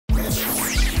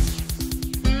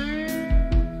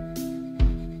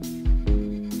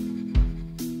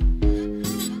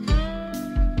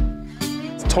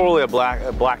totally a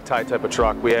black tie type of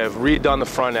truck. We have redone the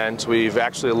front end. We've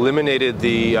actually eliminated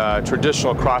the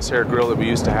traditional crosshair grille that we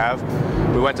used to have.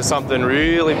 We went to something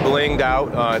really blinged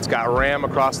out. It's got Ram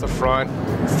across the front,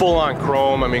 full on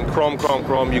chrome. I mean,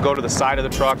 chrome. You go to the side of the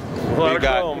truck,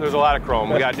 there's a lot of chrome.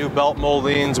 We got new belt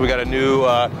moldings. We got a new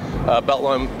belt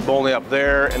molding up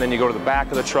there, and then you go to the back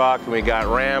of the truck, and we got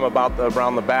Ram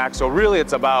around the back. So really,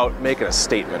 it's about making a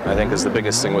statement, I think, is the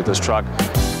biggest thing with this truck.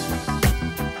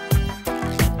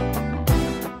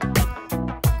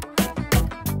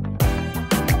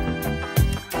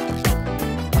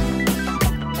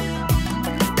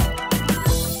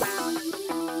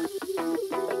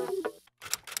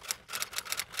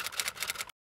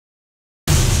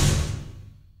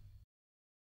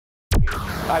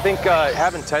 I think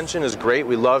having tension is great.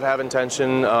 We love having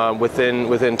tension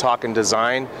within talking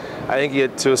design. I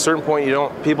think to a certain point,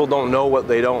 people don't know what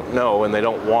they don't know and they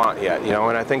don't want yet, you know.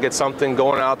 And I think it's something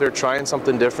going out there, trying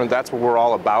something different. That's what we're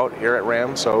all about here at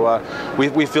Ram. So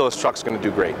we feel this truck's going to do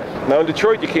great. Now in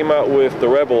Detroit, you came out with the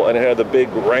Rebel and it had the big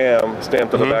Ram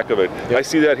stamped on the back of it. Yep. I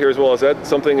see that here as well. Is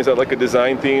that like a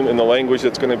design theme in the language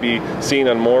that's going to be seen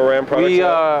on more Ram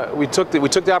products? We took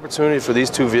the opportunity for these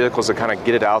two vehicles to kind of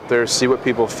get it out there, see what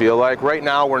people feel like. Right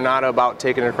now, we're not about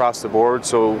taking it across the board,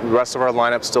 so the rest of our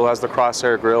lineup still has the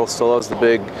crosshair grille, still has the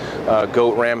big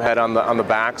goat Ram head on the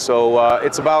back. So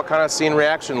it's about kind of seeing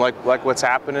reaction, like what's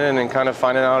happening, and kind of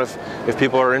finding out if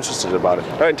people are interested about it.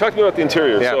 All right, talk to me about the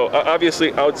interior. Yeah. So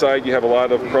obviously outside you have a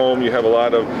lot of chrome, you have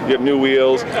new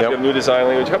wheels, you have new design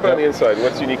language. How about on the inside?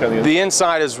 What's unique on the inside? The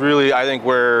inside is really, I think,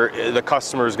 where the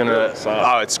customer is going to.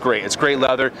 Oh, it's great. It's great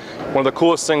leather. One of the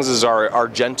coolest things is our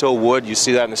Argento wood. You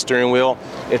see that in the steering wheel.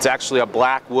 It's actually a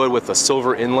black wood with a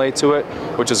silver inlay to it,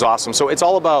 which is awesome. So it's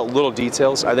all about little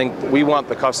details. I think we want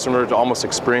the customer to almost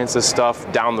experience this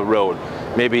stuff down the road.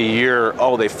 Maybe a year,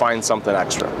 they find something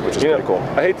extra, which is pretty cool.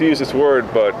 I hate to use this word,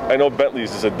 but I know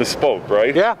Bentley's is a bespoke,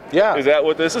 right? Yeah. Is that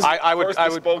what this is? I would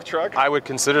bespoke truck? I would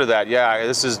consider that, yeah.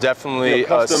 This is definitely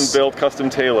custom built, custom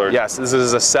tailored. Yes, this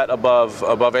is a set above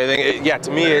anything.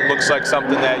 To me, it looks like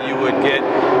something that you would get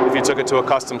if you took it to a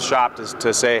custom shop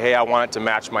to say, hey, I want it to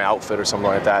match my outfit or something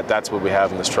like that. That's what we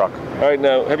have in this truck. All right,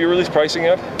 now, have you released pricing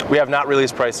yet? We have not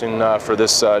released pricing for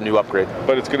this new upgrade.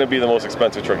 But it's going to be the most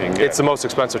expensive truck you can get. It's the most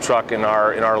expensive truck in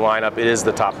our lineup. It is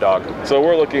the top dog. So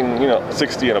we're looking,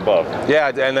 60 and above. Yeah,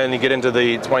 and then you get into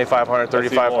the 2500,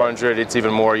 3500. It's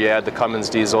even more. You add the Cummins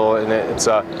diesel, and it's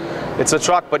a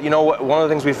truck. But you know what? One of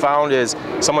the things we found is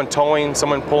someone towing,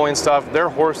 someone pulling stuff. Their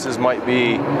horses might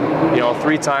be,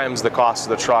 3 times the cost of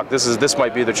the truck. This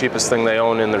might be the cheapest thing they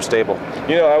own in their stable.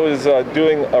 I was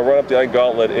doing a run up the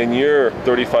gauntlet in your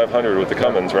 3500 with the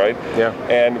Cummins, right? Yeah.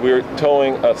 And we were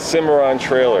towing a Cimarron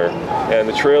trailer, and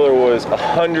the trailer was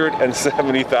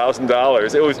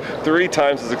 $170,000. It was 3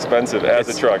 times as expensive as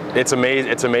the truck. It's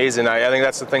amazing. It's amazing. I think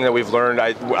that's the thing that we've learned.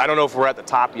 I don't know if we're at the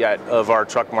top yet of our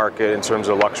truck market in terms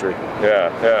of luxury.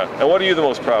 Yeah. And what are you the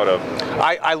most proud of?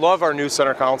 I love our new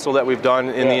center console that we've done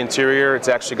in the interior. It's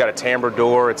actually got a timbre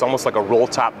door. It's almost like a roll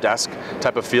top desk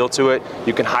type of feel to it.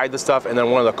 You can hide the stuff, and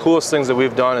then one of the coolest things that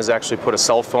we've done is actually put a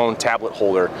cell phone tablet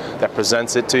holder that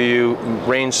presents it to you,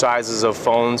 range sizes of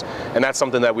phones, and that's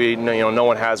something that no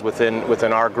one has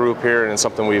within our group here, and it's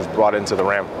something we've brought into the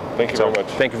Ram. Thank you very much.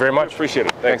 Thank you very much. Appreciate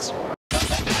it. Thanks.